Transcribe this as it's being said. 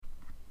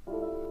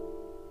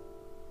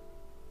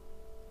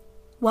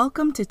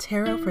Welcome to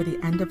Tarot for the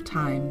End of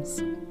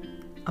Times,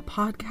 a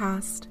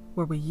podcast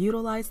where we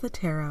utilize the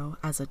tarot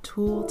as a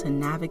tool to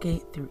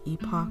navigate through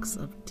epochs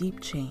of deep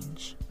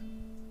change.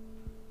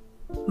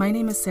 My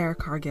name is Sarah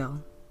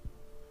Cargill.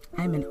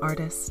 I'm an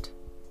artist,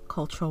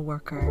 cultural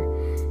worker,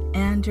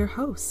 and your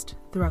host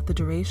throughout the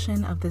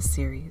duration of this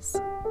series.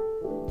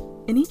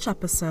 In each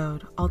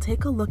episode, I'll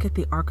take a look at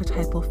the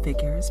archetypal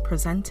figures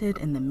presented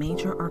in the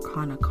major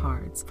arcana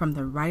cards from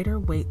the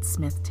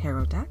Rider-Waite-Smith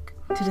Tarot deck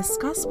to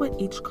discuss what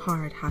each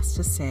card has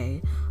to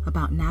say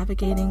about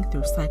navigating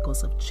through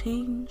cycles of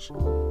change,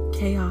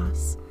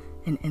 chaos,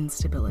 and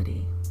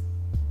instability.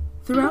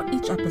 Throughout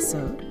each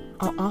episode,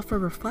 I'll offer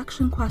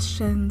reflection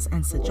questions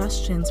and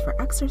suggestions for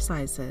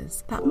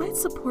exercises that might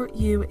support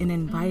you in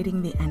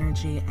inviting the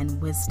energy and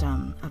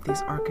wisdom of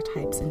these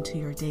archetypes into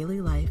your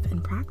daily life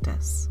and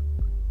practice.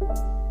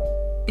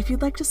 If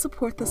you'd like to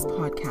support this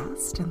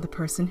podcast and the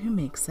person who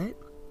makes it,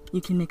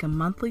 you can make a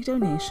monthly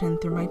donation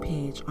through my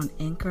page on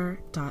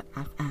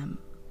anchor.fm.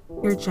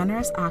 Your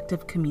generous act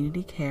of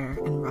community care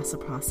and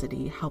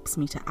reciprocity helps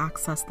me to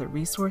access the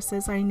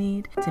resources I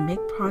need to make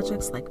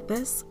projects like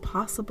this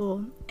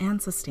possible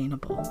and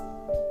sustainable.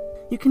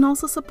 You can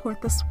also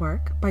support this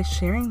work by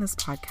sharing this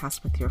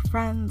podcast with your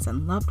friends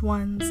and loved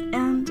ones,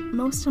 and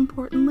most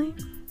importantly,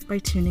 by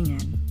tuning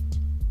in.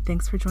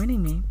 Thanks for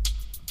joining me.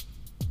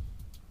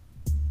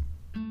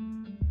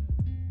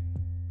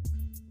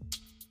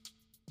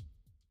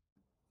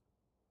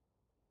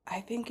 I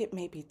think it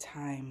may be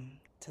time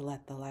to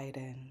let the light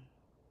in,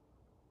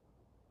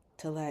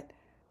 to let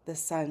the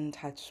sun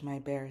touch my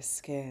bare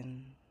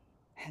skin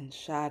and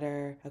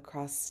shatter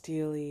across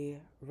steely,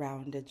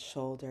 rounded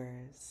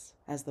shoulders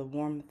as the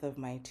warmth of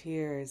my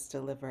tears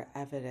deliver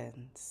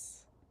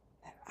evidence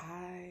that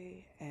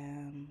I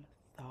am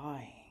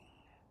thawing.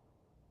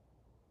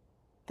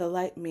 The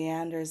light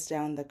meanders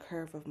down the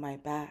curve of my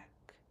back.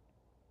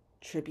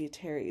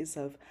 Tributaries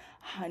of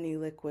honey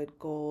liquid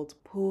gold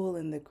pool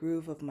in the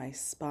groove of my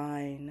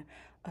spine,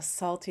 a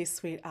salty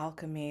sweet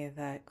alchemy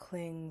that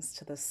clings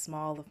to the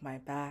small of my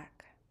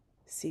back,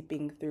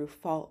 seeping through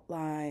fault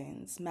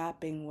lines,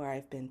 mapping where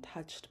I've been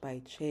touched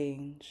by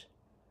change,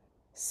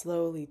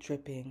 slowly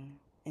dripping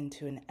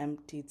into an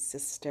emptied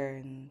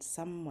cistern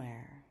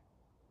somewhere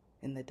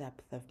in the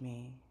depth of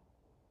me,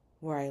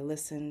 where I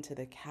listen to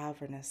the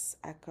cavernous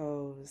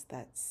echoes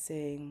that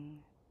sing,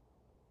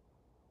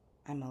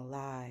 I'm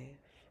alive.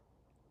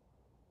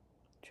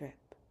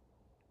 Drip.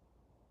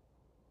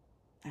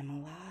 I'm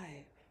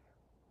alive.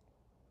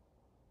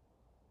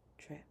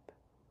 Drip.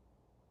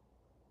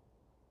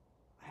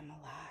 I'm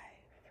alive.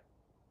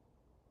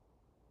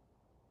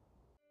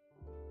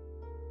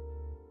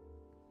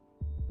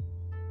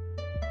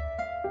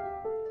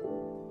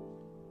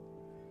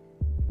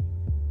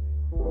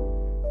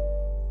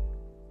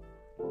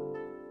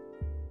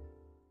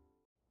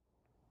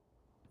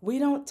 We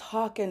don't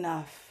talk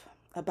enough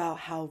about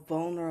how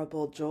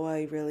vulnerable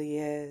joy really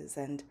is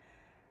and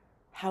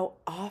how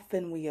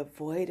often we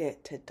avoid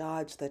it to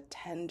dodge the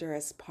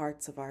tenderest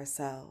parts of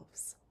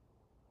ourselves.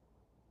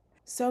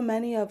 So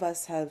many of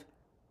us have,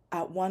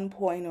 at one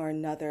point or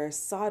another,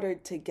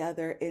 soldered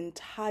together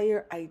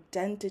entire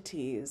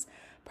identities,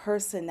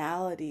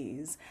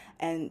 personalities,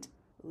 and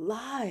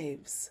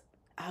lives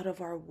out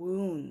of our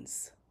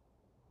wounds.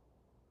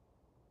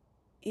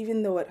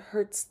 Even though it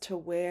hurts to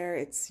wear,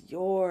 it's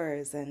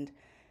yours, and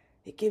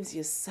it gives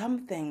you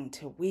something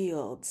to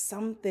wield,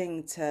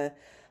 something to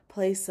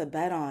place a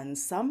bet on,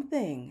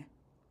 something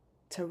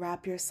to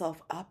wrap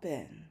yourself up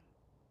in.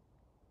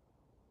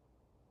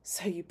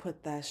 So you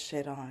put that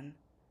shit on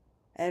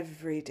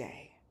every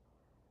day,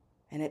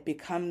 and it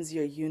becomes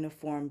your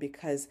uniform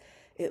because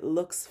it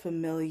looks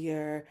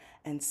familiar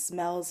and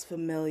smells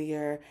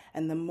familiar,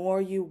 and the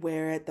more you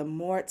wear it, the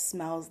more it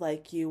smells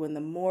like you, and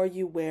the more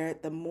you wear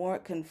it, the more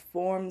it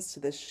conforms to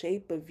the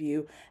shape of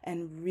you,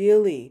 and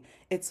really,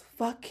 it's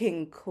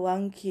fucking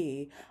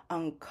clunky,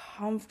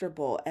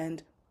 uncomfortable,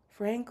 and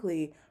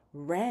frankly,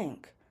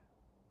 rank,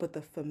 but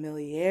the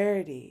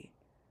familiarity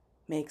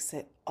makes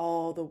it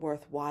all the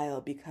worthwhile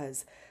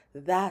because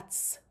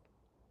that's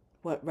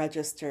what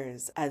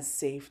registers as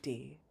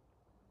safety.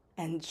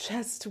 And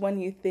just when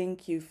you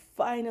think you've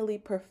finally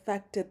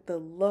perfected the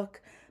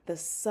look, the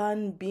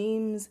sun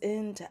beams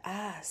in to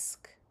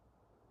ask,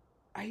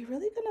 are you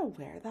really gonna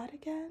wear that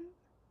again?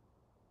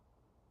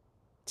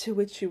 To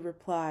which you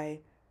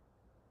reply,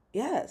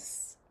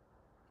 yes,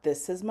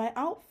 this is my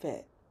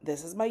outfit.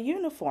 This is my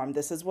uniform.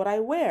 This is what I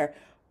wear.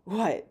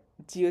 What,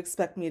 do you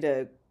expect me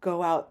to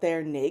go out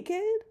there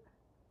naked?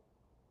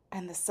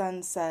 And the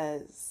sun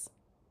says,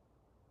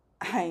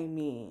 I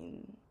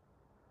mean,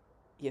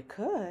 you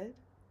could.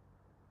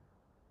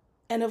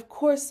 And of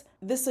course,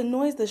 this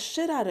annoys the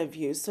shit out of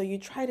you, so you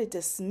try to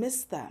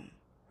dismiss them,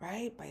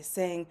 right? By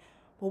saying,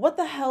 well, what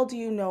the hell do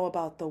you know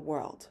about the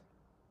world?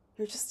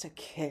 You're just a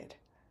kid.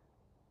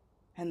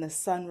 And the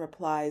sun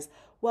replies,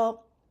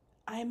 well,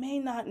 I may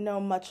not know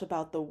much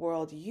about the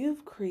world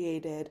you've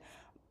created,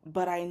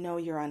 but I know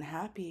you're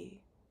unhappy.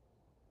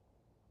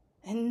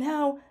 And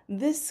now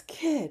this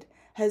kid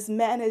has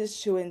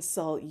managed to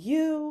insult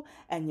you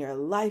and your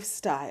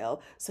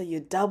lifestyle. So you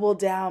double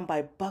down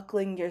by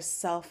buckling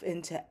yourself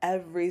into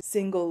every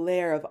single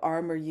layer of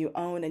armor you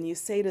own, and you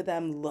say to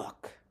them,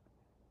 look,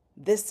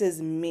 this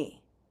is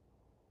me.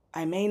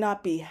 I may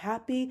not be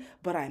happy,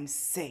 but I'm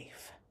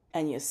safe.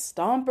 And you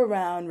stomp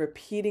around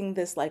repeating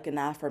this like an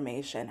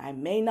affirmation. I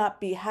may not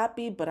be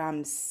happy, but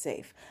I'm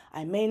safe.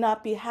 I may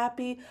not be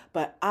happy,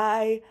 but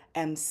I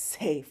am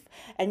safe.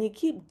 And you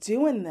keep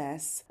doing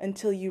this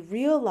until you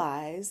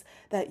realize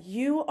that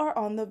you are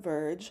on the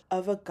verge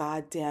of a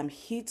goddamn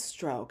heat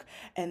stroke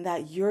and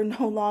that you're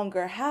no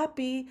longer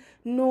happy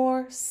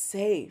nor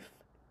safe.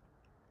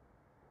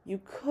 You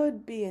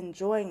could be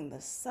enjoying the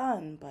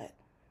sun, but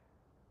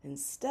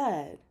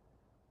instead,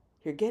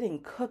 you're getting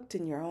cooked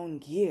in your own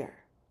gear.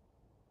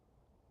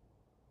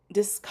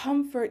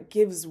 Discomfort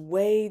gives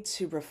way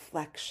to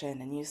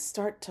reflection, and you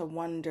start to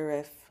wonder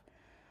if,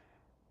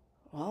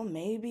 well,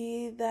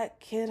 maybe that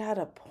kid had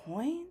a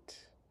point.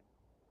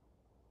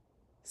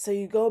 So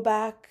you go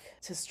back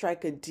to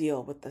strike a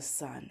deal with the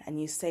sun,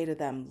 and you say to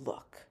them,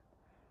 look,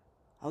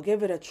 I'll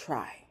give it a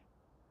try,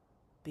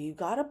 but you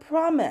gotta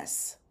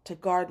promise to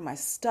guard my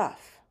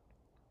stuff.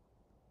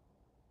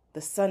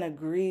 The sun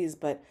agrees,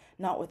 but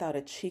not without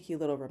a cheeky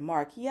little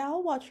remark. Yeah,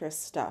 I'll watch your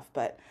stuff,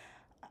 but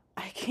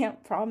I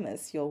can't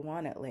promise you'll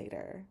want it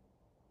later.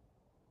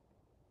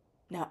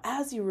 Now,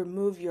 as you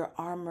remove your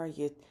armor,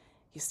 you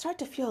start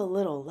to feel a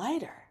little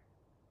lighter.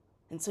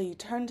 And so you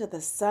turn to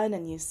the sun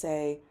and you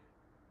say,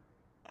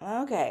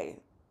 okay,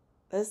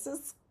 this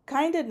is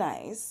kind of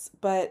nice,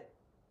 but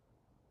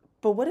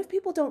what if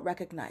people don't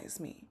recognize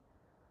me?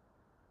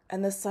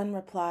 And the sun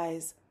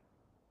replies,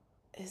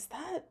 is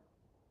that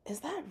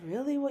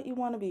really what you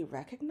want to be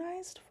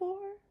recognized for?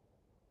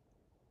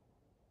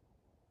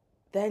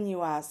 Then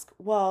you ask,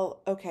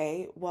 well,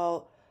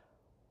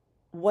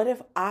 what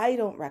if I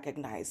don't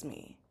recognize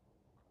me?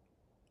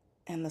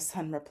 And the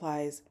sun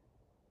replies,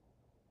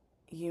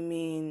 you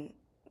mean,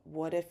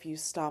 what if you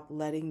stop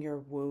letting your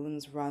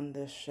wounds run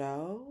the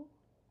show?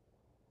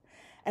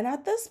 And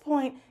at this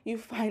point, you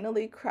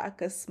finally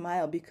crack a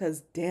smile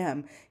because,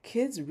 damn,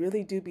 kids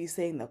really do be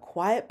saying the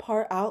quiet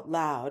part out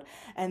loud.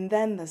 And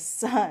then the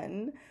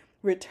sun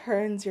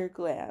returns your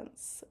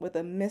glance with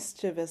a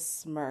mischievous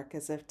smirk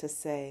as if to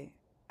say,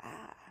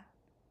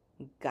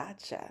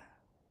 gotcha.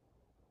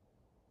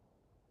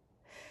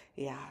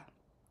 Yeah.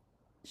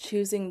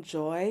 Choosing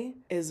joy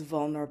is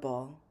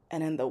vulnerable.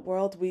 And in the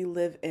world we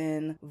live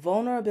in,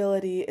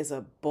 vulnerability is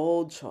a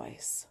bold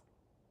choice.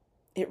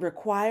 It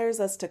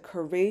requires us to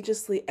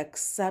courageously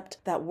accept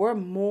that we're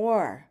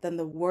more than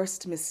the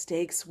worst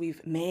mistakes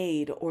we've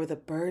made or the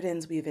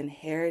burdens we've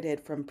inherited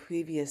from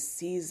previous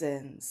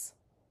seasons.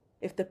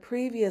 If the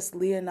previous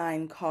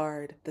Leonine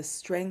card, the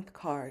Strength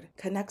card,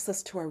 connects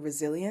us to our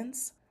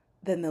resilience,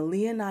 then the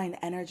Leonine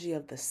energy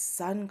of the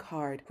Sun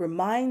card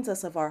reminds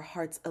us of our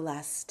heart's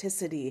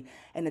elasticity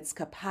and its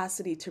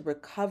capacity to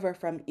recover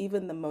from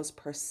even the most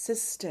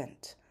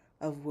persistent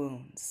of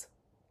wounds.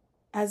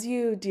 As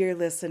you, dear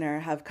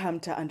listener, have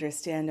come to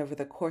understand over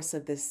the course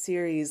of this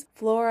series,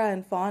 flora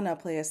and fauna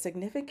play a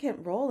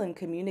significant role in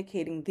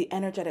communicating the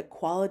energetic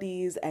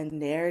qualities and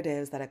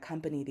narratives that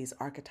accompany these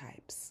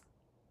archetypes.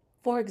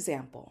 For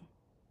example,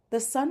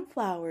 the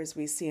sunflowers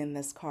we see in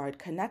this card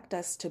connect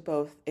us to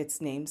both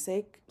its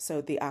namesake, so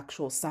the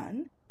actual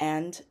sun,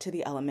 and to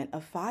the element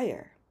of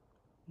fire.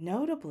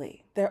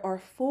 Notably, there are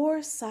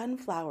 4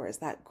 sunflowers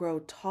that grow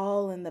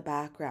tall in the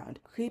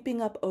background,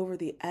 creeping up over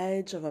the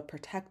edge of a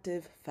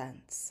protective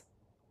fence.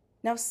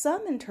 Now,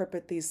 some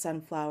interpret these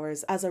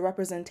sunflowers as a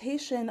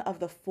representation of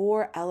the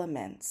 4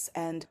 elements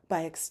and,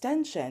 by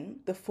extension,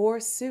 the 4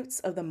 suits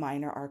of the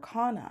minor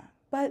arcana.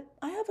 But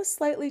I have a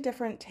slightly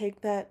different take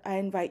that I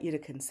invite you to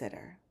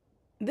consider.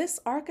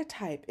 This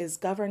archetype is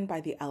governed by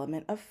the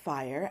element of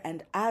fire,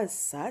 and as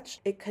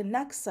such, it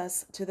connects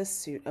us to the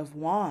suit of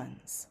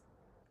wands.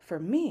 For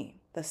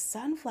me, the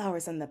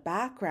sunflowers in the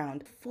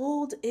background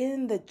fold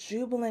in the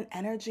jubilant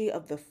energy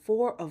of the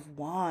 4 of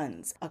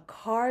Wands, a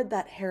card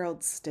that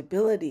heralds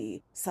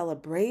stability,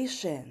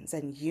 celebrations,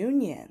 and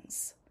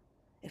unions.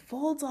 It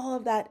folds all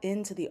of that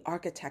into the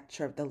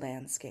architecture of the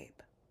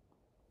landscape.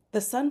 The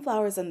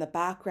sunflowers in the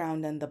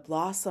background and the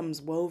blossoms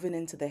woven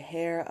into the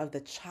hair of the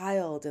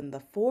child in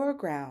the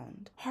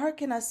foreground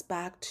hearken us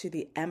back to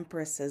the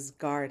Empress's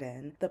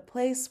garden, the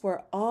place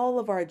where all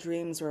of our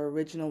dreams were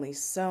originally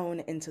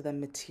sown into the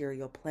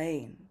material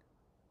plane.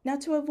 Now,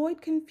 to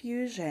avoid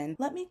confusion,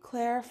 let me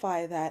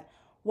clarify that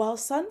while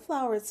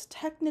sunflowers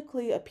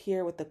technically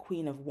appear with the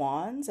Queen of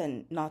Wands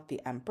and not the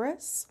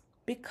Empress,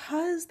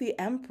 because the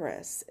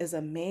Empress is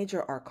a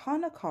major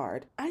arcana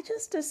card, I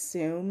just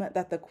assume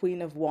that the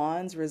Queen of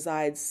Wands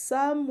resides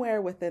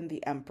somewhere within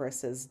the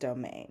Empress's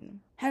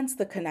domain. Hence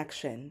the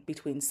connection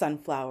between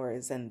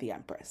sunflowers and the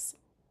Empress.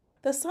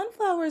 The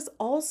sunflowers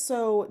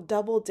also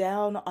double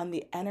down on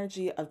the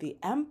energy of the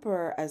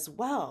Emperor as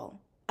well,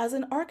 as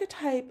an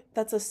archetype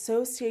that's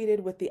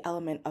associated with the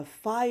element of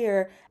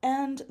fire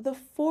and the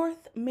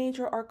 4th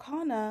major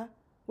arcana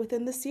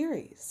within the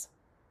series.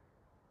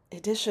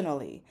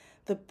 Additionally,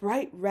 The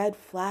bright red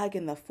flag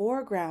in the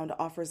foreground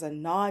offers a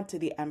nod to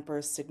the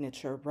Emperor's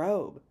signature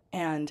robe.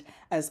 And,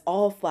 as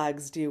all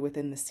flags do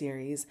within the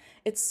series,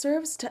 it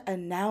serves to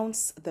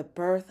announce the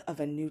birth of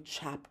a new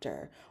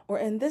chapter, or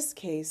in this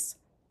case,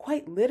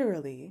 quite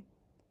literally,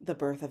 the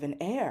birth of an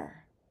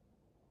heir.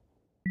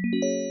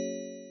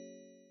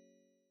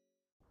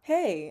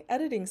 Hey,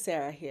 Editing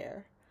Sarah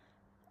here.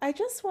 I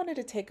just wanted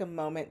to take a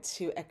moment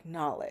to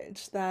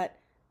acknowledge that,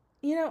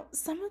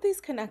 some of these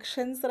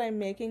connections that I'm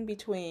making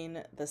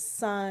between the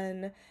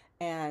Sun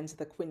and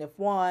the Queen of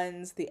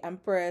Wands, the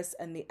Empress,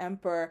 and the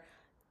Emperor,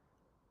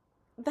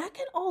 that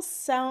can all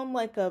sound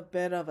like a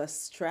bit of a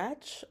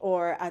stretch,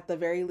 or at the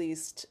very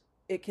least,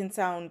 it can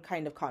sound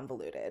kind of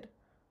convoluted.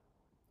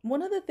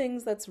 One of the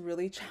things that's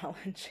really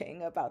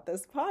challenging about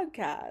this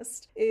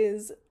podcast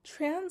is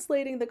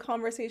translating the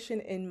conversation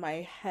in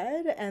my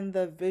head and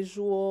the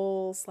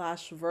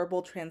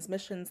visual/verbal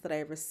transmissions that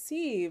I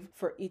receive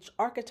for each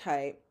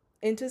archetype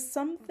into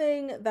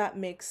something that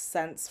makes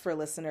sense for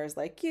listeners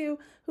like you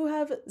who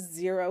have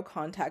zero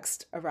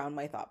context around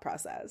my thought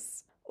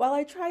process. While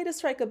I try to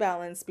strike a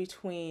balance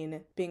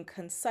between being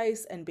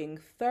concise and being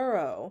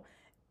thorough,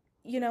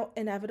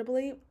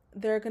 inevitably,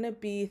 there are going to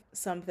be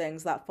some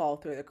things that fall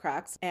through the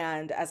cracks.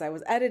 And as I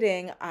was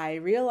editing, I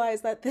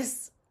realized that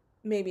this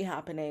may be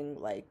happening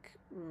like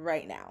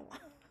right now.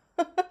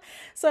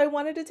 So I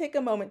wanted to take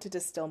a moment to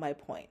distill my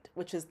point,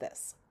 which is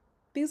this.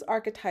 These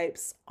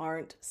archetypes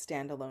aren't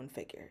standalone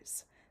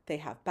figures. They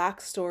have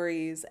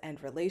backstories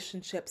and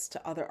relationships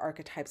to other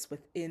archetypes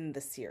within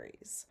the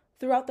series.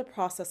 Throughout the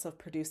process of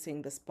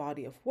producing this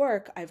body of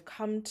work, I've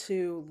come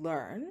to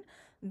learn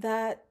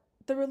that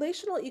the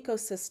relational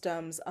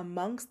ecosystems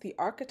amongst the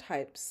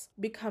archetypes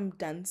become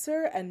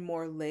denser and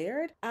more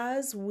layered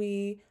as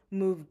we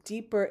move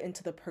deeper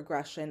into the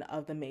progression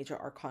of the major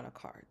arcana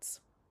cards.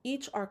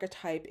 Each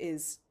archetype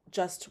is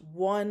just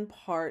one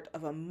part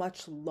of a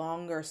much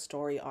longer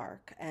story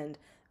arc, and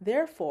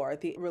therefore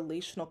the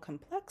relational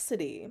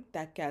complexity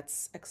that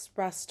gets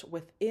expressed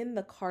within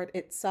the card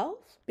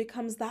itself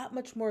becomes that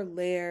much more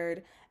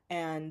layered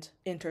and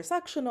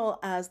intersectional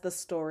as the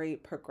story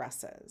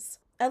progresses.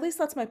 At least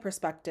that's my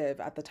perspective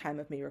at the time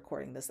of me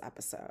recording this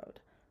episode.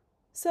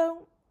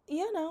 So,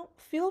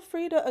 feel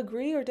free to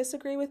agree or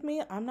disagree with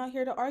me. I'm not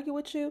here to argue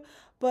with you.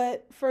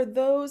 But for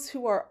those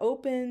who are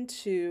open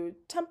to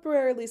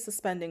temporarily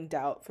suspending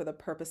doubt for the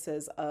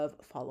purposes of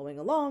following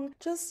along,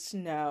 just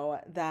know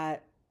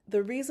that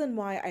the reason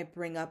why I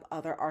bring up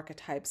other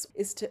archetypes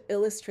is to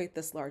illustrate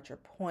this larger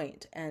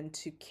point and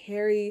to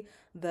carry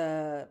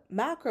the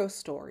macro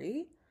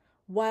story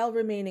while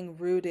remaining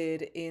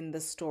rooted in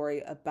the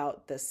story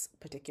about this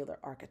particular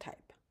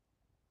archetype.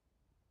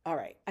 All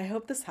right, I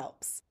hope this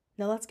helps.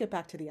 Now let's get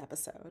back to the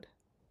episode.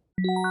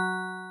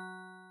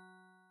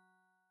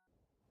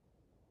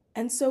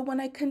 And so when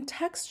I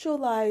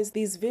contextualize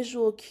these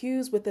visual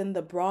cues within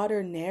the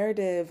broader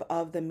narrative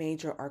of the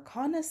Major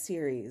Arcana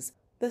series,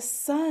 the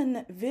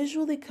Sun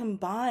visually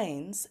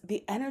combines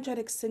the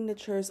energetic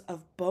signatures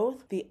of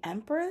both the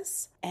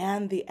Empress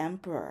and the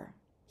Emperor.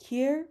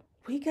 Here,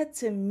 we get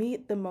to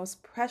meet the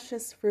most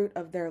precious fruit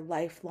of their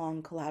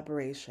lifelong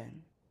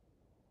collaboration.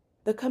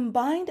 The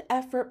combined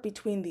effort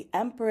between the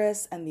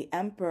Empress and the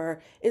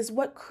Emperor is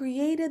what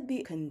created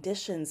the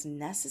conditions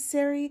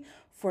necessary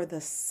for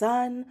the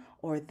Sun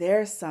or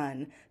their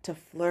Sun to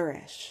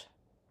flourish.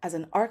 As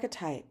an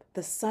archetype,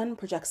 the Sun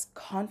projects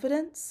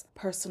confidence,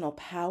 personal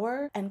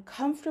power, and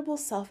comfortable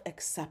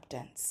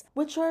self-acceptance,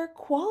 which are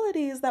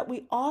qualities that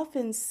we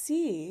often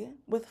see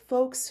with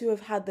folks who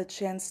have had the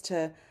chance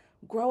to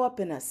grow up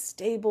in a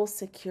stable,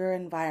 secure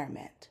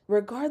environment,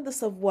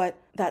 regardless of what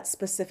that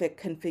specific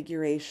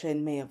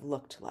configuration may have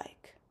looked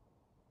like.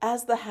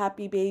 As the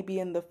happy baby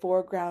in the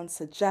foreground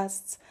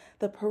suggests,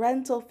 the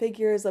parental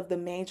figures of the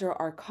Major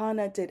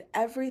Arcana did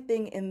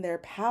everything in their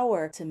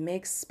power to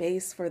make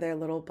space for their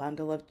little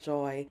bundle of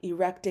joy,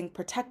 erecting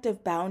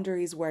protective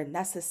boundaries where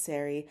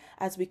necessary,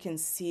 as we can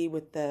see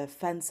with the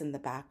fence in the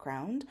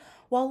background,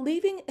 while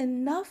leaving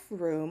enough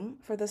room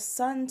for the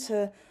Sun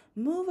to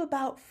move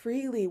about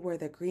freely where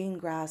the green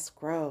grass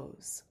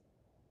grows.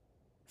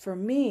 For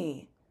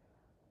me,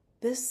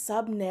 this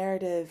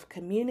sub-narrative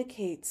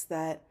communicates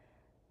that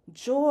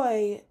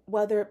joy,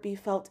 whether it be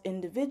felt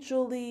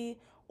individually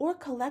or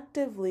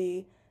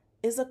collectively,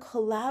 is a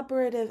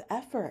collaborative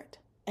effort,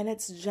 and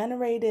it's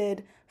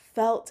generated,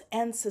 felt,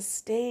 and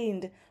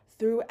sustained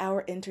through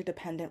our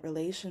interdependent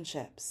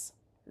relationships.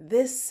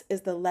 This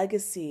is the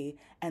legacy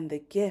and the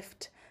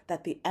gift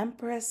that the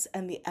Empress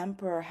and the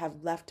Emperor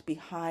have left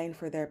behind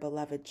for their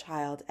beloved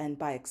child, and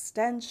by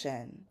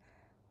extension,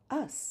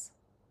 us.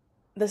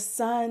 The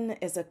Sun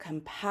is a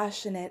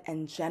compassionate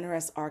and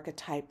generous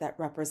archetype that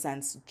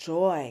represents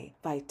joy,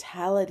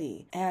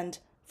 vitality, and,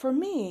 for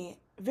me,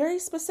 very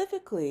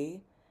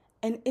specifically,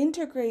 an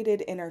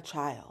integrated inner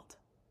child.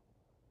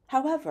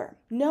 However,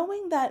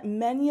 knowing that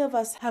many of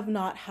us have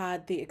not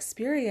had the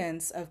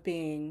experience of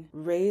being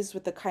raised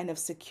with the kind of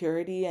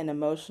security and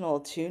emotional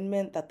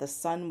attunement that the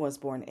Sun was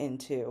born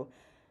into,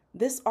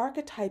 this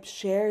archetype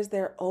shares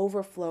their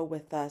overflow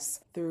with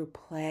us through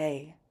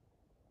play.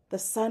 the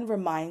sun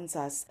reminds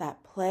us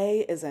that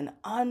play is an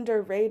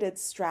underrated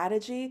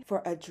strategy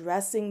for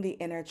addressing the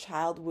inner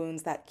child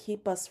wounds that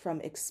keep us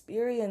from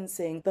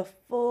experiencing the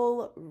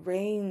full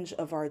range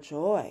of our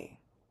joy.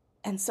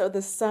 And so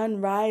the sun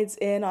rides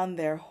in on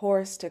their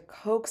horse to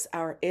coax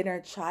our inner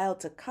child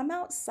to come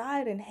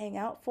outside and hang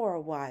out for a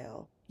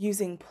while,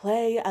 using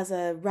play as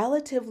a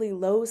relatively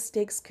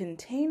low-stakes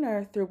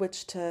container through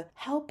which to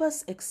help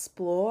us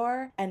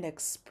explore and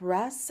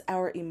express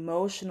our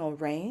emotional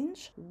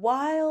range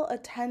while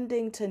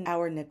attending to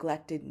our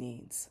neglected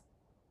needs.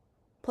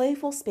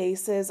 Playful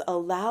spaces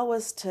allow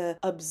us to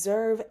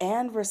observe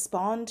and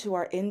respond to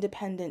our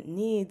independent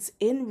needs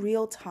in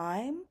real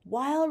time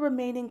while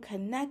remaining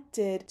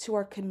connected to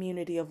our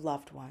community of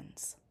loved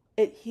ones.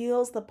 It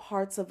heals the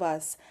parts of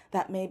us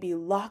that may be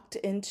locked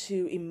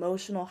into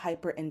emotional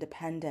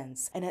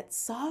hyper-independence, and it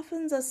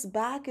softens us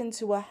back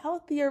into a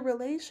healthier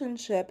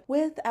relationship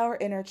with our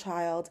inner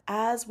child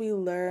as we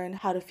learn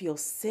how to feel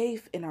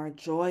safe in our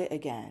joy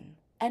again,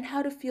 and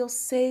how to feel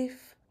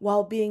safe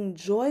while being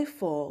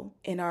joyful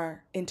in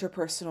our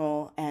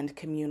interpersonal and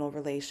communal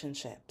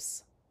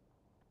relationships.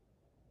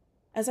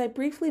 As I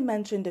briefly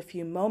mentioned a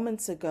few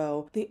moments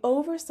ago, the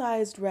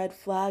oversized red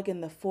flag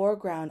in the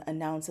foreground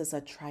announces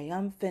a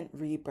triumphant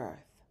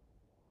rebirth.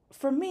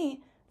 For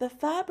me, the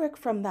fabric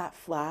from that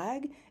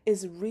flag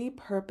is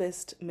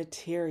repurposed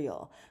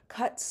material,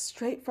 cut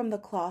straight from the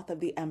cloth of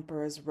the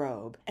emperor's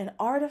robe, an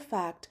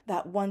artifact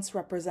that once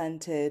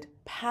represented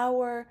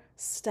power,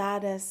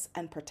 status,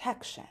 and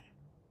protection.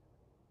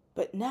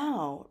 But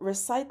now,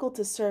 recycled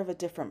to serve a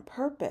different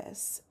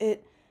purpose,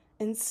 it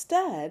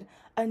instead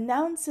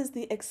announces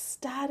the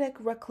ecstatic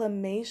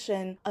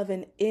reclamation of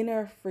an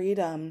inner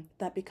freedom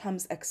that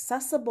becomes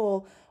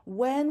accessible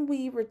when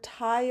we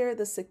retire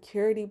the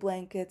security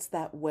blankets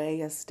that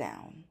weigh us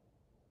down.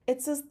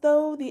 It's as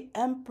though the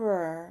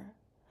emperor,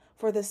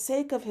 for the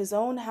sake of his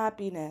own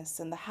happiness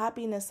and the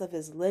happiness of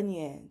his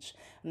lineage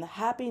and the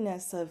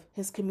happiness of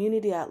his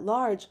community at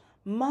large,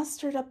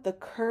 mustered up the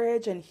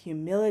courage and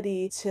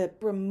humility to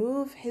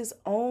remove his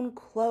own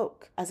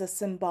cloak as a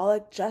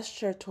symbolic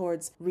gesture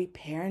towards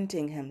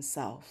reparenting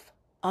himself.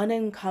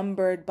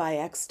 Unencumbered by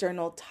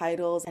external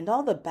titles and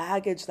all the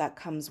baggage that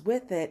comes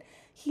with it,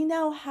 he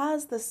now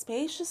has the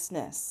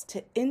spaciousness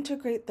to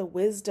integrate the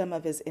wisdom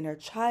of his inner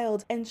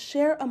child and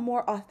share a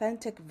more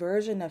authentic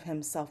version of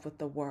himself with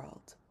the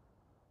world.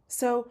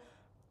 So,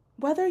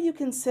 whether you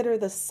consider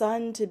the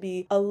sun to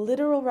be a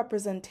literal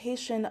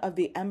representation of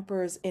the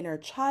emperor's inner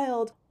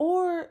child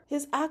or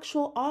his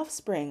actual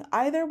offspring,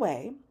 either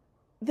way,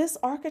 this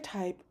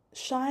archetype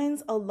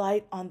shines a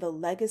light on the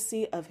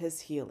legacy of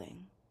his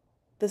healing.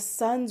 The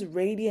sun's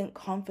radiant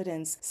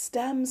confidence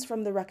stems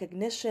from the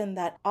recognition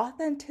that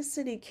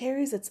authenticity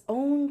carries its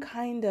own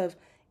kind of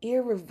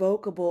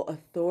irrevocable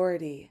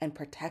authority and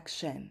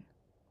protection.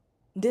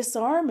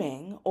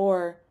 Disarming,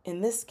 or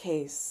in this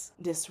case,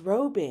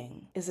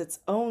 disrobing, is its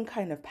own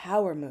kind of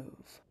power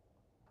move.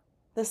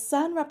 The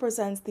sun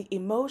represents the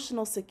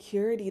emotional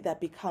security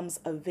that becomes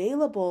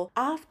available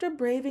after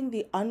braving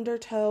the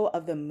undertow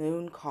of the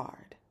moon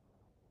card.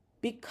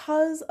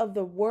 Because of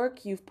the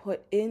work you've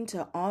put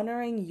into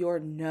honoring your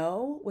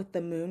no with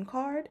the moon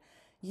card,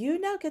 you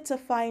now get to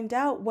find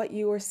out what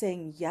you were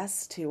saying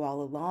yes to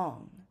all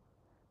along.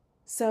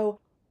 So,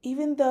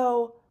 even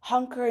though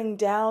hunkering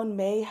down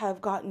may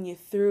have gotten you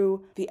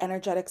through the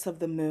energetics of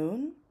the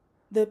moon,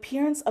 the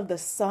appearance of the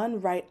sun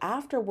right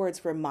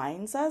afterwards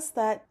reminds us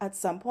that at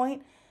some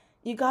point,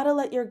 you gotta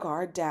let your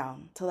guard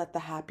down to let the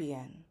happy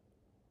in.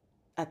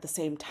 At the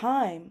same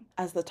time,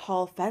 as the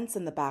tall fence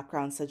in the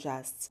background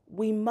suggests,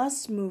 we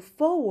must move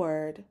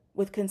forward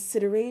with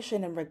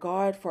consideration and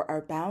regard for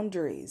our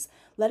boundaries.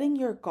 Letting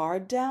your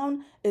guard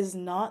down is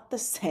not the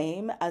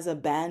same as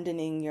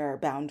abandoning your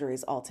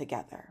boundaries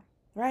altogether,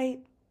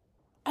 right?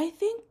 I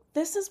think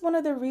this is one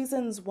of the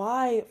reasons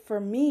why, for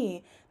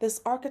me, this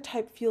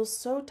archetype feels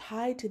so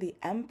tied to the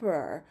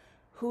emperor,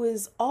 who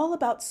is all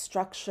about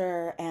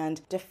structure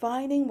and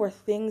defining where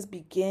things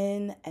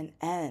begin and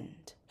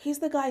end. He's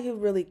the guy who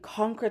really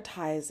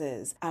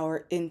concretizes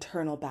our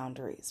internal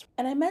boundaries.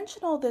 And I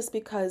mention all this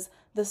because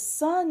the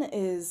sun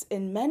is,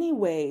 in many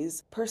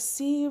ways,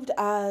 perceived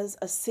as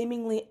a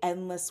seemingly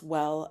endless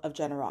well of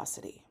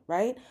generosity,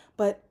 right?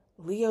 But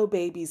Leo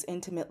babies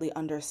intimately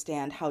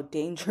understand how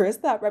dangerous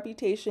that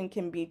reputation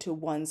can be to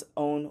one's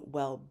own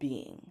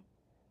well-being.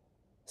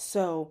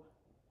 So,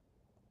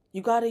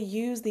 you gotta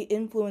use the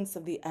influence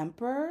of the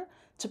emperor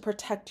to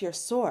protect your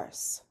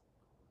source.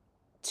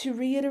 To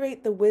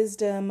reiterate the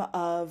wisdom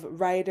of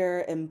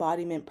writer,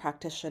 embodiment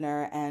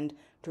practitioner, and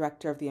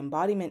director of the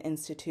Embodiment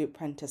Institute,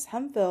 Prentice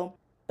Hemphill,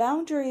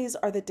 boundaries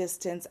are the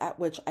distance at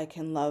which I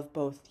can love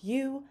both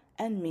you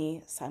and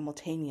me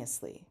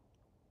simultaneously.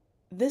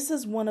 This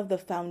is one of the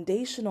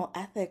foundational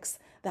ethics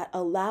that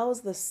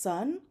allows the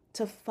sun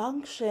to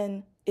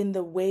function in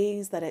the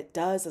ways that it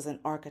does as an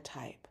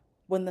archetype.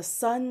 When the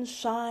sun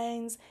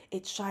shines,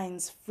 it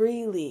shines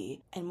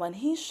freely. And when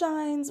he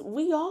shines,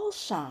 we all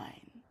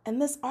shine.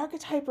 And this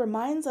archetype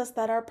reminds us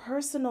that our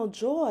personal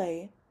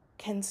joy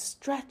can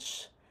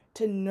stretch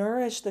to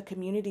nourish the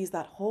communities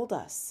that hold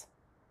us.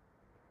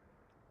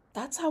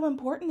 That's how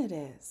important it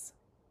is.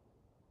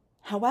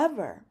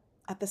 However,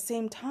 at the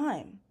same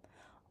time,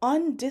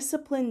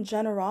 undisciplined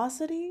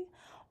generosity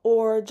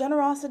or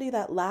generosity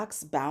that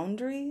lacks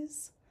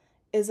boundaries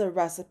is a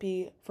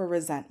recipe for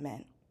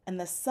resentment, and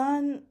the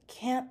sun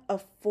can't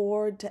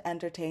afford to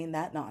entertain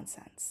that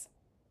nonsense.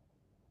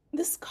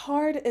 This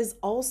card is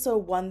also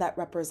one that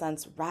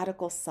represents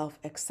radical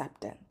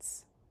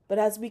self-acceptance. But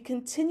as we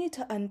continue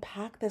to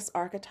unpack this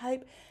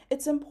archetype,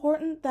 it's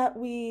important that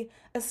we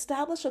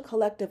establish a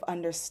collective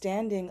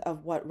understanding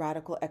of what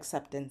radical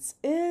acceptance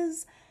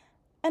is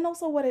and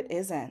also what it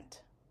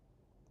isn't.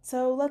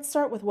 So let's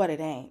start with what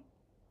it ain't.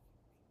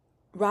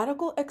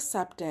 Radical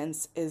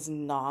acceptance is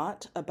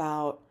not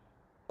about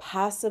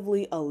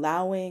passively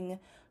allowing,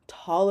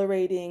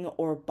 tolerating,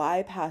 or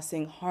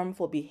bypassing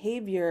harmful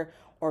behavior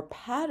or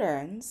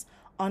patterns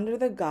under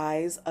the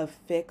guise of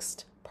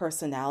fixed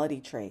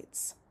personality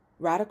traits.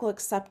 Radical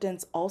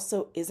acceptance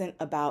also isn't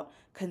about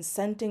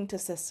consenting to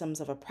systems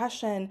of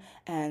oppression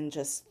and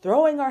just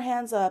throwing our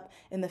hands up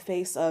in the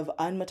face of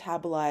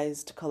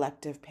unmetabolized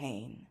collective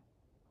pain.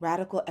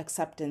 Radical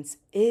acceptance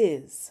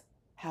is,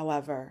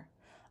 however,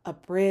 a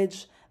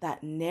bridge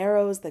that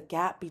narrows the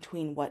gap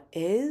between what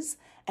is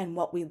and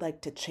what we'd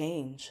like to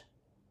change.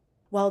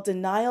 While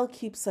denial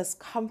keeps us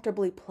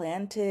comfortably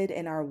planted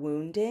in our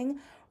wounding,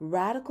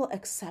 radical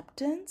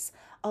acceptance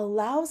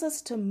allows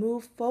us to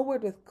move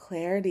forward with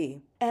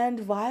clarity and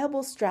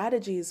viable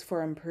strategies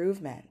for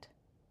improvement.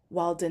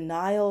 While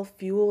denial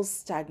fuels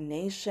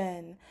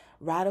stagnation,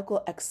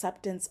 radical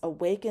acceptance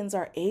awakens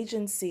our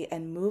agency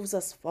and moves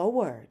us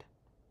forward.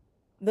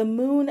 The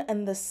moon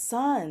and the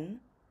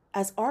sun,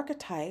 as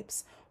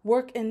archetypes,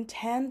 work in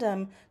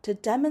tandem to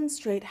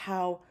demonstrate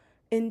how,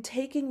 in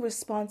taking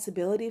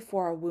responsibility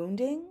for our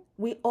wounding,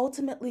 we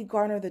ultimately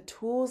garner the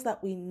tools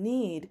that we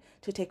need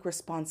to take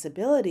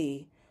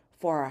responsibility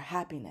for our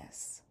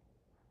happiness.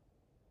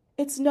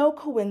 It's no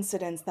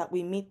coincidence that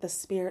we meet the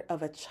spirit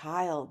of a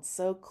child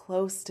so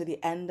close to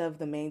the end of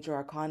the Major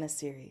Arcana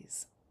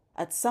series.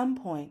 At some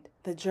point,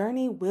 the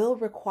journey will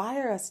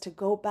require us to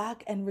go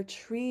back and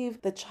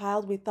retrieve the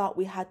child we thought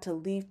we had to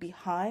leave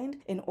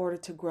behind in order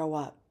to grow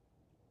up.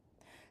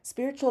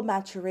 Spiritual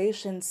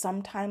maturation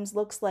sometimes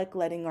looks like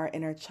letting our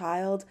inner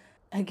child,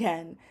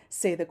 again,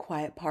 say the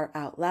quiet part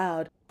out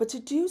loud, but to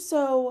do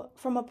so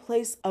from a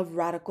place of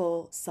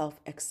radical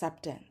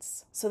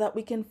self-acceptance so that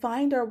we can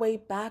find our way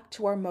back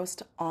to our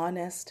most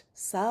honest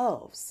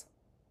selves.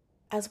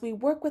 As we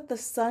work with the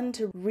sun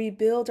to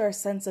rebuild our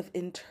sense of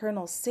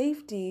internal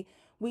safety,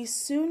 we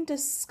soon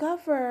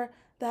discover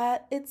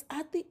that it's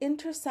at the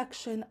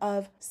intersection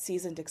of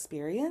seasoned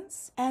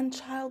experience and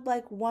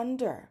childlike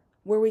wonder,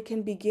 where we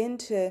can begin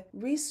to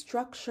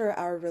restructure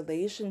our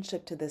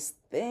relationship to this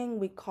thing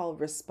we call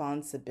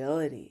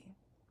responsibility.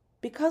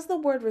 Because the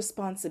word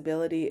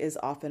responsibility is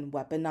often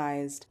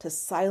weaponized to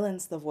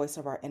silence the voice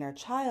of our inner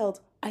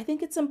child, I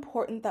think it's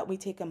important that we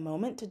take a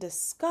moment to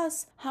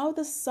discuss how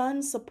the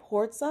sun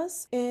supports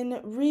us in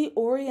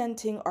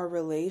reorienting our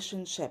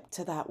relationship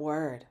to that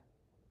word.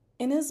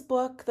 In his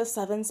book, The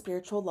 7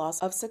 Spiritual Laws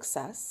of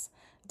Success,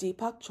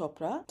 Deepak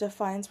Chopra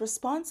defines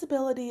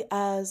responsibility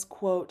as,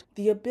 quote,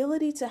 the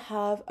ability to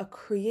have a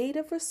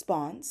creative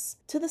response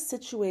to the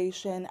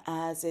situation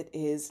as it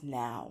is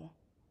now.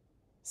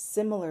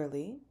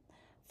 Similarly,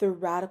 through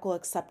radical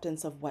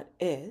acceptance of what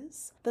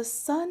is, the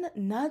sun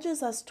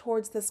nudges us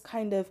towards this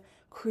kind of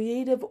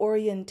creative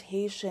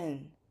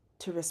orientation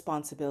to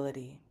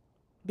responsibility.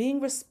 Being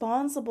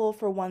responsible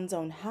for one's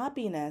own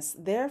happiness,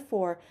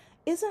 therefore,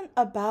 isn't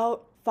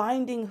about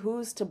finding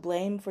who's to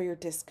blame for your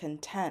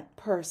discontent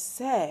per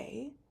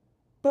se,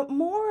 but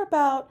more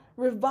about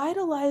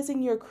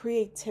revitalizing your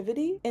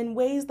creativity in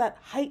ways that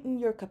heighten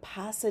your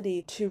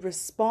capacity to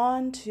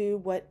respond to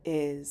what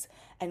is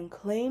and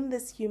claim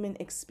this human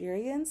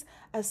experience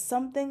as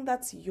something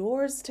that's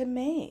yours to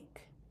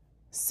make.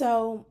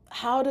 So,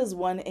 how does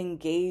one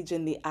engage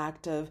in the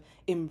act of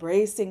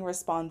embracing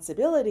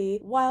responsibility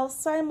while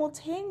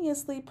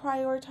simultaneously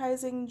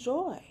prioritizing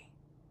joy?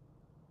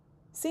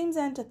 Seems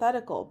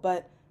antithetical,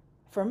 but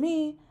for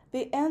me,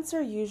 the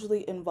answer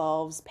usually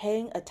involves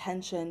paying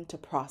attention to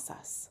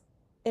process.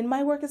 In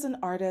my work as an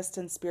artist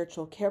and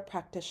spiritual care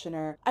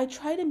practitioner, I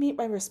try to meet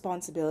my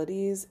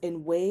responsibilities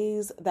in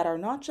ways that are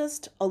not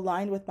just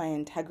aligned with my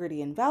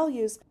integrity and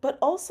values, but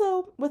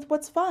also with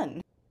what's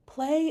fun.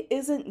 Play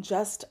isn't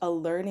just a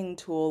learning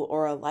tool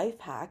or a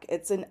life hack,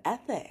 it's an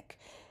ethic,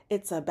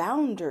 it's a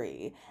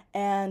boundary,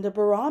 and a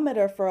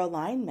barometer for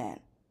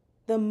alignment.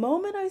 The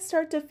moment I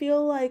start to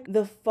feel like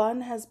the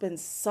fun has been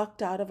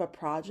sucked out of a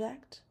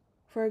project,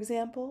 for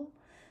example,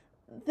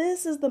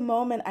 this is the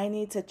moment I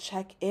need to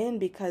check in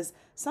because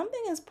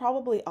something is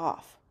probably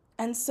off.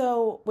 And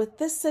so with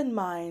this in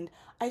mind,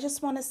 I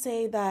just want to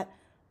say that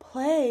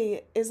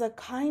play is a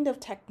kind of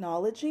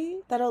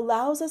technology that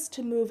allows us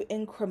to move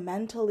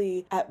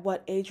incrementally at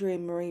what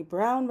Adrienne Maree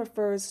Brown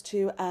refers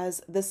to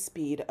as the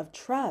speed of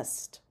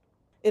trust.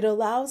 It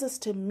allows us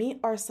to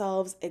meet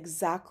ourselves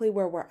exactly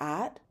where we're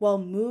at while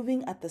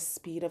moving at the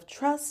speed of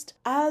trust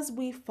as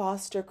we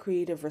foster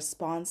creative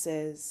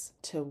responses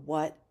to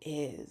what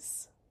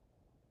is.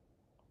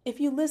 If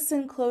you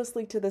listen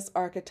closely to this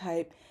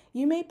archetype,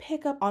 you may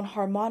pick up on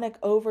harmonic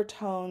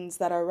overtones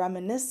that are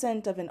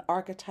reminiscent of an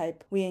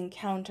archetype we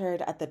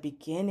encountered at the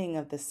beginning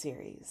of the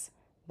series,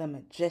 the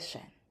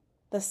Magician.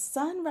 The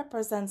Sun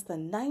represents the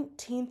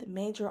 19th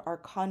major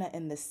arcana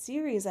in the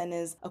series and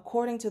is,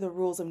 according to the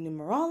rules of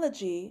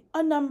numerology,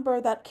 a number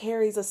that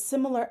carries a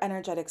similar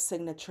energetic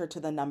signature to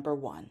the number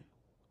 1.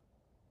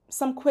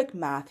 Some quick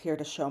math here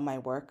to show my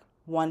work.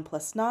 1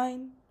 plus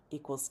 9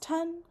 equals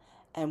 10,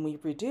 and we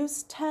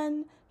reduce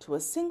 10 to a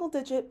single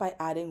digit by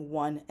adding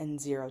 1 and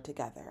 0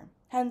 together.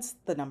 Hence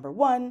the number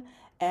 1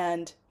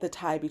 and the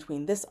tie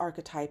between this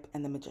archetype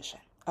and the Magician.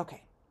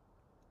 Okay.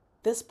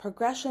 This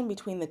progression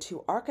between the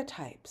two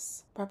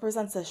archetypes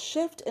represents a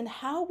shift in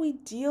how we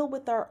deal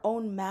with our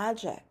own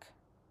magic.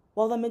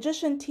 While the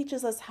Magician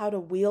teaches us how to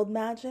wield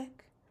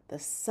magic, the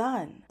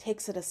Sun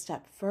takes it a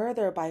step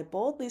further by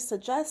boldly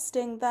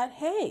suggesting that,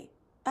 hey,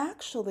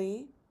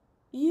 actually,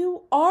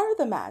 you are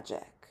the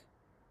magic.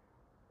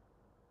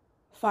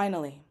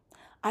 Finally,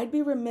 I'd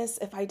be remiss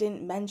if I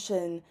didn't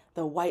mention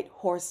the white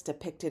horse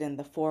depicted in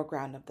the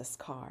foreground of this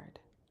card.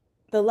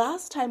 The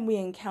last time we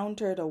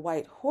encountered a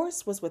white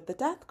horse was with the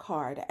Death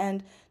card,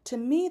 and to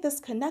me, this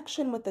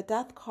connection with the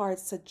Death card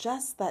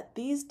suggests that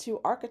these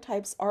two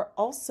archetypes are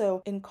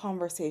also in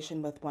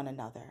conversation with one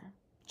another.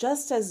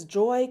 Just as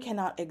joy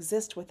cannot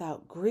exist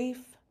without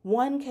grief,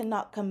 one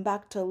cannot come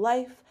back to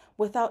life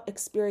without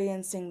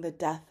experiencing the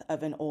death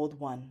of an old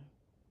one.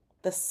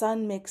 The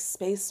Sun makes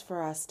space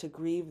for us to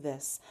grieve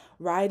this,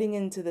 riding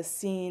into the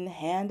scene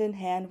hand in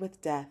hand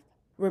with death,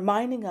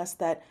 reminding us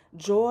that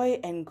joy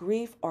and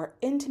grief are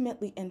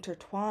intimately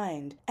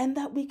intertwined and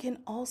that we can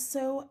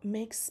also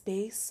make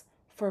space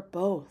for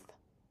both.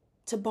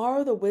 To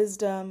borrow the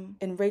wisdom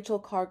in Rachel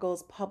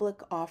Cargill's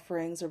public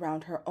offerings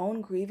around her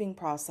own grieving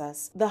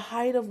process, the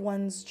height of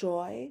one's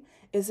joy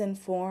is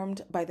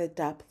informed by the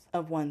depth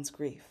of one's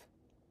grief.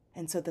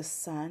 And so the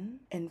Sun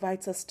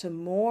invites us to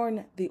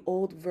mourn the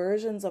old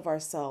versions of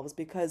ourselves,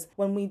 because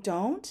when we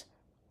don't,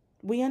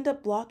 we end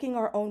up blocking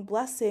our own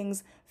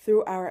blessings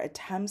through our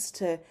attempts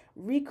to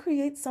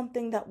recreate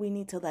something that we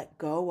need to let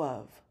go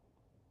of.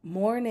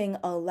 Mourning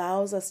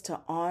allows us to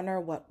honor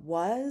what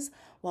was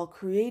while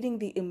creating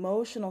the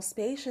emotional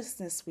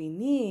spaciousness we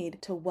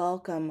need to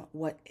welcome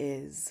what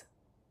is.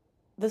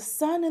 The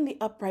Sun in the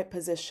upright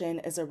position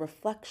is a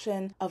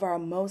reflection of our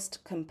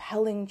most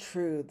compelling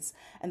truths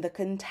and the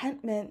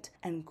contentment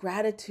and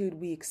gratitude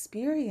we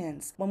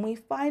experience when we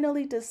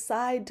finally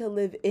decide to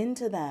live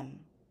into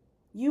them.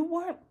 You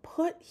weren't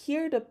put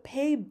here to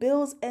pay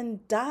bills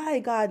and die,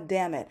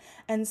 goddammit.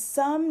 And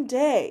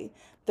someday,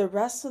 the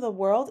rest of the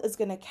world is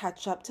going to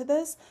catch up to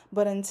this,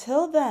 but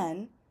until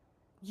then,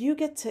 you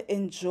get to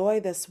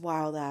enjoy this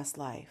wild-ass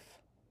life.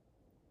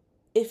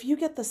 If you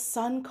get the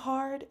Sun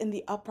card in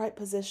the upright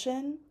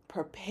position,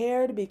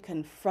 prepare to be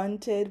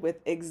confronted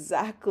with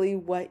exactly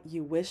what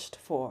you wished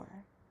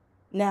for.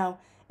 Now,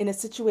 in a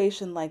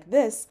situation like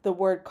this, the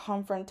word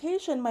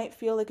confrontation might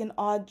feel like an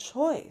odd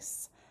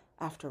choice.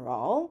 After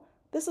all,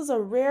 this is a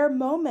rare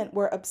moment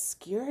where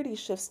obscurity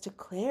shifts to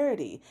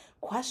clarity,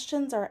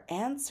 questions are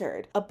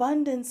answered,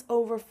 abundance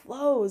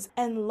overflows,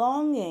 and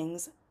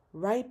longings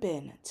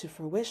ripen to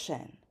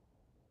fruition.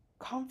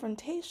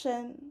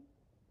 Confrontation,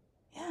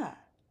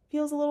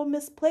 feels a little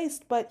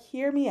misplaced, but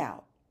hear me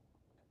out.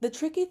 The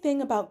tricky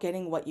thing about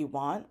getting what you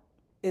want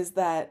is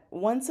that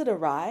once it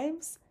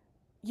arrives,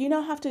 you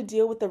now have to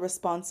deal with the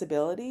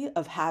responsibility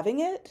of having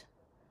it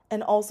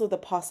and also the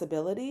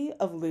possibility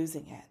of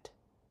losing it.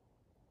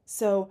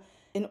 So,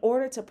 in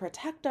order to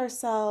protect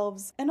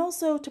ourselves and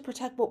also to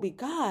protect what we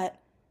got,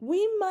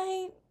 we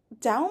might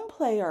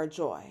downplay our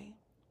joy.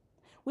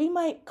 We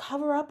might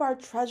cover up our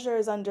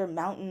treasures under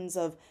mountains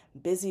of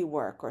busy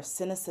work or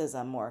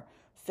cynicism or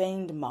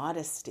feigned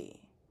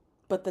modesty.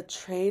 But the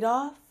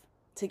trade-off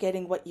to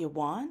getting what you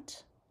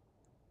want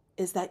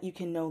is that you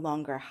can no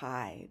longer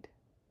hide.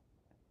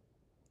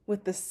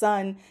 With the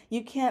Sun,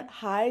 you can't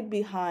hide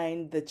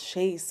behind the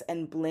chase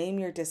and blame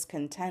your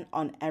discontent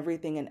on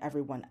everything and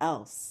everyone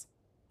else.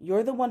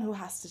 You're the one who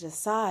has to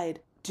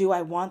decide, do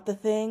I want the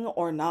thing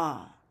or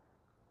nah?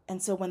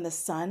 And so when the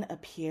Sun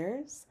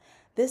appears,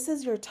 this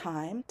is your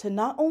time to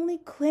not only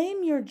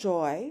claim your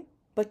joy,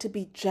 but to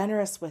be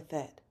generous with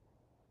it.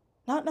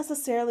 Not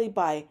necessarily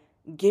by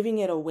giving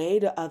it away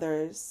to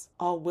others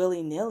all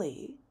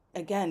willy-nilly.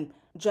 Again,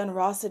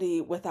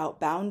 generosity without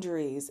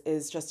boundaries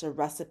is just a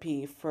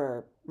recipe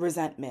for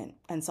resentment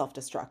and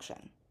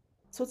self-destruction.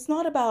 So it's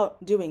not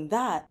about doing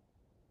that.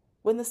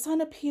 When the Sun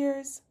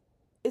appears,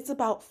 it's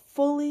about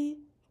fully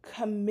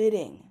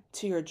committing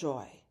to your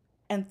joy,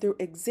 and through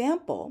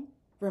example,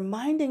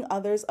 reminding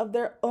others of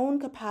their own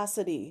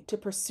capacity to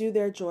pursue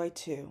their joy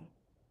too.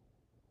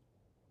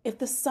 If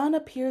the Sun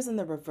appears in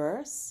the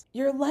reverse,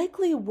 you're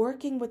likely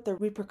working with the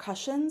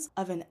repercussions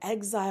of an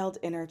exiled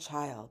inner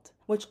child,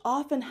 which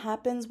often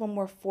happens when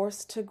we're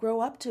forced to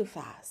grow up too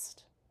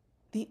fast.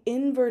 The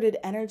inverted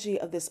energy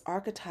of this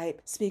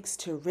archetype speaks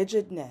to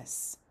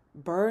rigidness,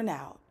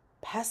 burnout,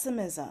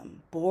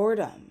 pessimism,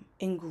 boredom,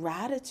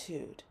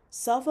 ingratitude,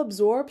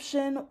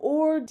 self-absorption,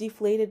 or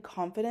deflated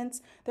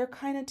confidence. They're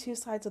kind of two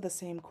sides of the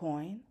same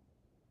coin.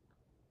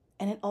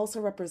 And it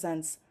also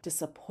represents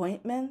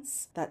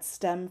disappointments that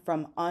stem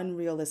from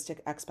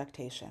unrealistic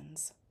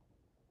expectations.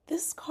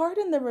 This card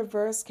in the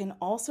reverse can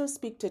also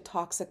speak to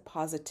toxic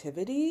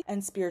positivity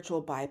and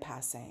spiritual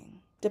bypassing.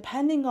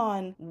 Depending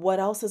on what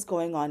else is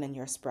going on in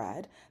your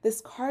spread, this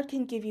card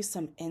can give you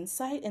some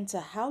insight into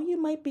how you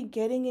might be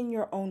getting in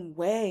your own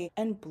way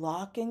and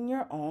blocking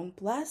your own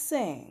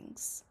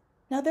blessings.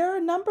 Now, there are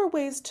a number of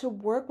ways to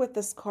work with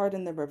this card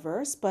in the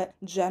reverse, but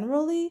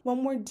generally,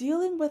 when we're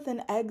dealing with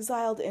an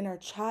exiled inner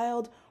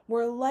child,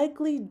 we're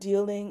likely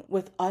dealing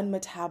with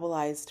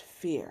unmetabolized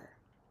fear.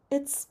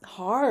 It's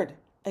hard,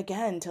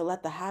 again, to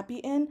let the happy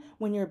in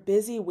when you're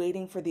busy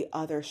waiting for the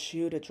other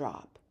shoe to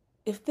drop.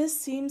 If this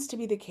seems to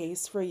be the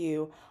case for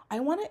you, I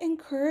want to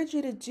encourage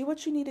you to do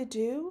what you need to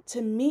do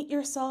to meet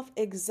yourself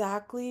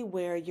exactly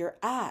where you're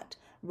at,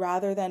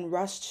 rather than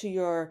rush to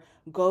your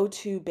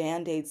go-to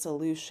Band-Aid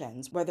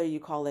solutions, whether you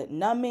call it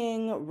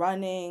numbing,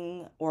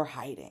 running, or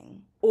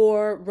hiding.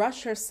 Or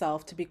rush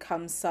yourself to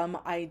become some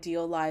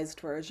idealized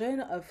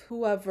version of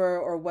whoever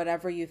or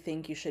whatever you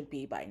think you should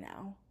be by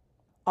now.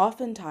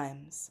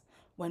 Oftentimes,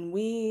 when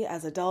we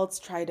as adults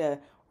try to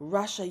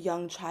rush a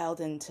young child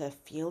into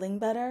feeling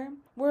better,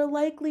 we're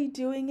likely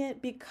doing it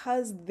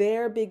because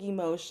their big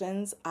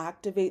emotions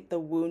activate the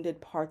wounded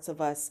parts of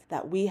us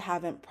that we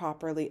haven't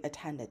properly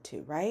attended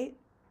to, right?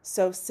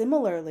 So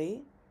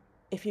similarly,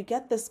 if you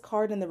get this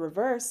card in the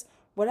reverse,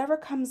 whatever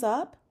comes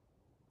up,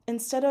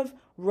 instead of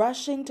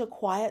rushing to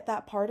quiet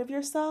that part of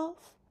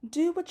yourself,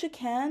 do what you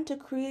can to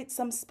create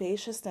some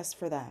spaciousness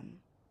for them.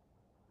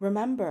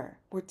 Remember,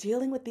 we're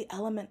dealing with the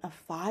element of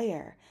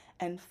fire,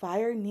 and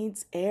fire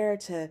needs air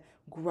to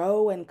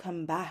grow and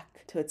come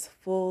back to its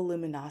full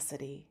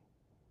luminosity.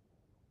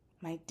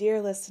 My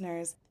dear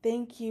listeners,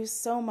 thank you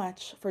so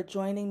much for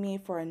joining me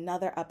for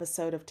another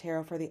episode of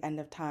Tarot for the End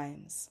of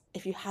Times.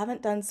 If you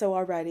haven't done so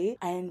already,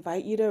 I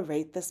invite you to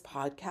rate this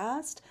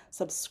podcast,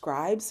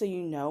 subscribe so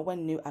you know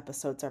when new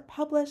episodes are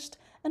published,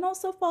 and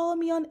also follow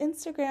me on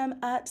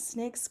Instagram at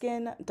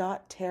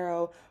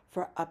snakeskin.tarot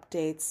for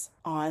updates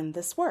on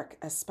this work,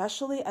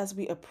 especially as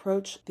we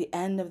approach the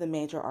end of the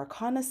Major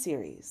Arcana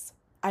series.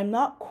 I'm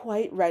not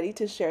quite ready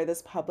to share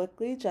this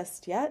publicly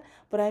just yet,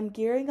 but I'm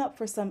gearing up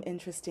for some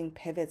interesting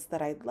pivots that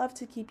I'd love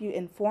to keep you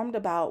informed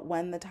about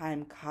when the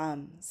time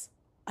comes.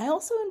 I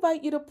also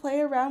invite you to play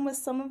around with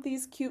some of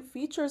these cute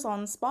features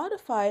on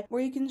Spotify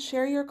where you can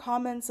share your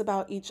comments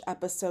about each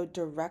episode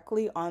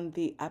directly on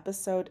the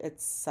episode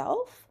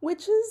itself,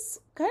 which is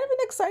kind of an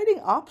exciting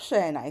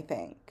option, I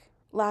think.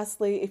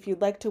 Lastly, if you'd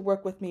like to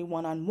work with me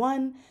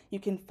one-on-one, you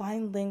can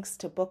find links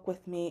to book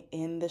with me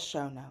in the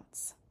show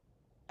notes.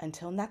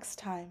 Until next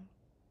time,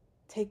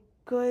 take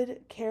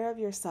good care of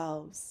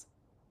yourselves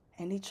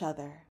and each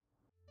other.